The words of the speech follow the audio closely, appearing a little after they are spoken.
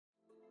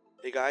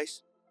Hey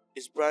guys,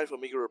 it's Brian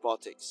from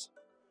Robotics.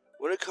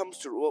 When it comes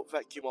to robot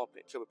vacuum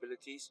mopping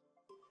capabilities,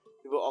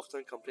 people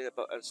often complain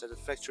about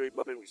unsatisfactory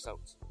mopping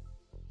results.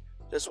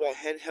 That's why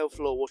handheld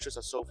floor washers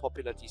are so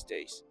popular these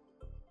days.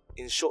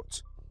 In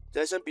short,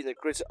 there hasn't been a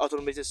great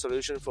automated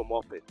solution for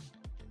mopping.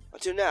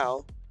 Until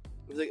now,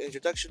 with the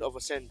introduction of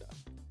a sander,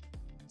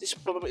 this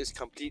problem is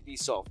completely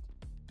solved.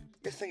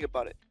 Let's think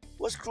about it.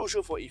 What's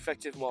crucial for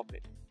effective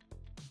mopping?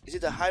 Is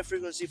it the high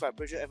frequency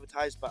vibration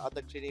advertised by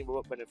other cleaning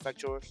robot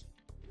manufacturers?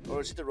 Or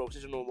is it the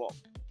rotational mop?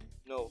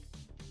 No,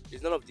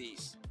 it's none of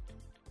these.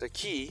 The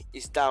key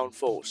is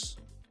downforce.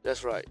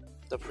 That's right,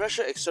 the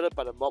pressure exerted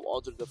by the mop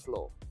onto the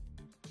floor.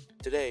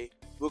 Today,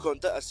 we'll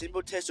conduct a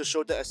simple test to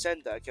show that a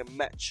sander can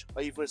match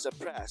or even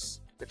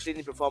surpass the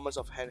cleaning performance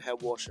of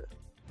handheld washer.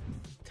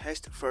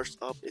 Test first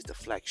up is the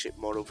flagship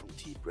model from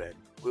T brand.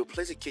 We'll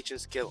place a kitchen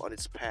scale on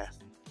its path,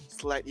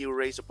 slightly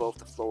raised above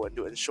the floor, and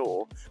to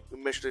ensure we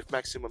measure the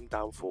maximum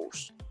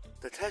downforce.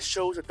 The test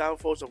shows a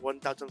downforce of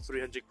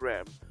 1,300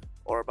 grams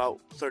or about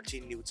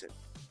 13 Newton.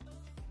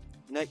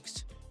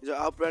 Next is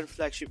our brand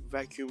flagship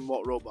vacuum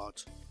mop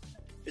robot.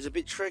 It's a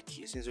bit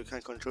tricky since we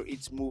can't control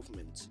its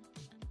movement.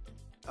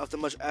 After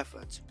much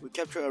effort, we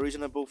capture a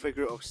reasonable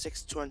figure of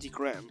 620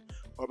 grams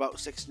or about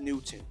 6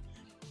 Newton,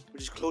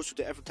 which is close to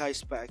the advertised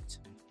spec.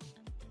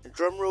 And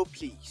drumroll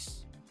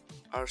please.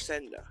 Our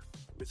sander,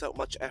 without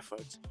much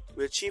effort,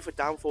 will achieve a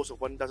downforce of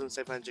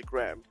 1,700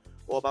 grams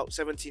or about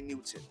 17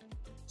 Newton,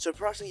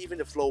 surpassing even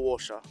the floor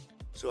washer.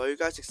 So are you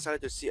guys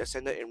excited to see a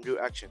sander in real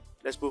action?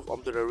 Let's move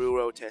on to the real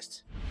world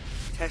test.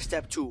 Test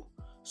step 2.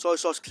 Soy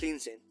sauce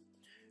cleansing.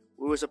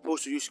 We were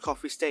supposed to use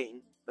coffee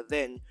stain, but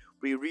then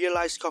we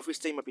realized coffee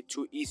stain might be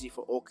too easy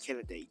for all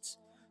candidates,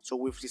 so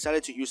we've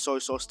decided to use soy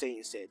sauce stain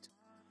instead.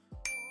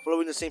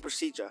 Following the same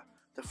procedure,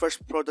 the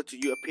first product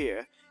to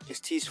appear is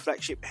T's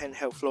flagship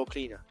handheld floor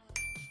cleaner.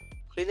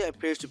 Cleaning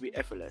appears to be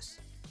effortless.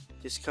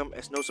 This comes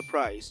as no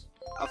surprise.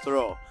 After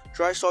all,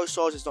 dry soy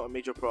sauce is not a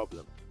major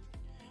problem.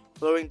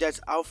 Following that,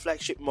 our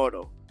flagship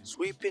model,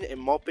 sweeping and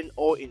mopping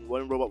all in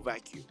one robot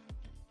vacuum.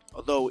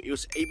 Although it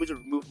was able to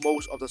remove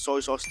most of the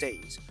soy sauce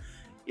stains,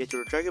 it had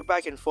to drag it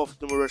back and forth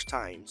numerous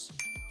times,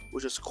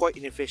 which was quite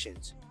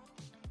inefficient.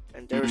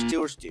 And there are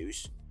still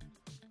residues.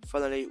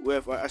 Finally, we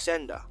have our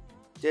sander.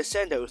 The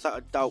sander, without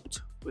a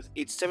doubt, with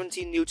its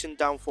 17 Newton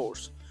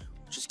downforce,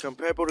 which is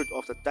comparable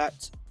to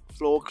that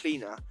floor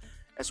cleaner,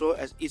 as well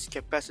as its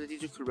capacity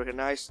to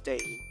recognize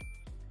stain.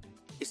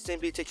 It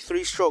simply takes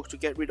 3 strokes to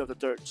get rid of the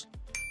dirt.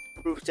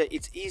 Proves that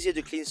it's easier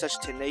to clean such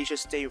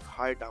tenacious stain with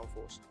higher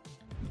downforce.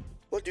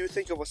 What do you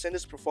think of a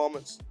sander's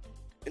performance?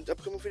 In the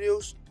upcoming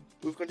videos,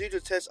 we'll continue to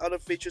test other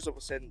features of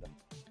a sander,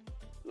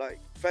 like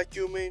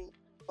vacuuming,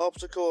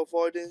 obstacle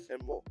avoidance,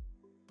 and more.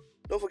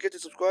 Don't forget to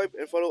subscribe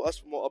and follow us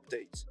for more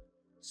updates.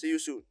 See you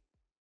soon.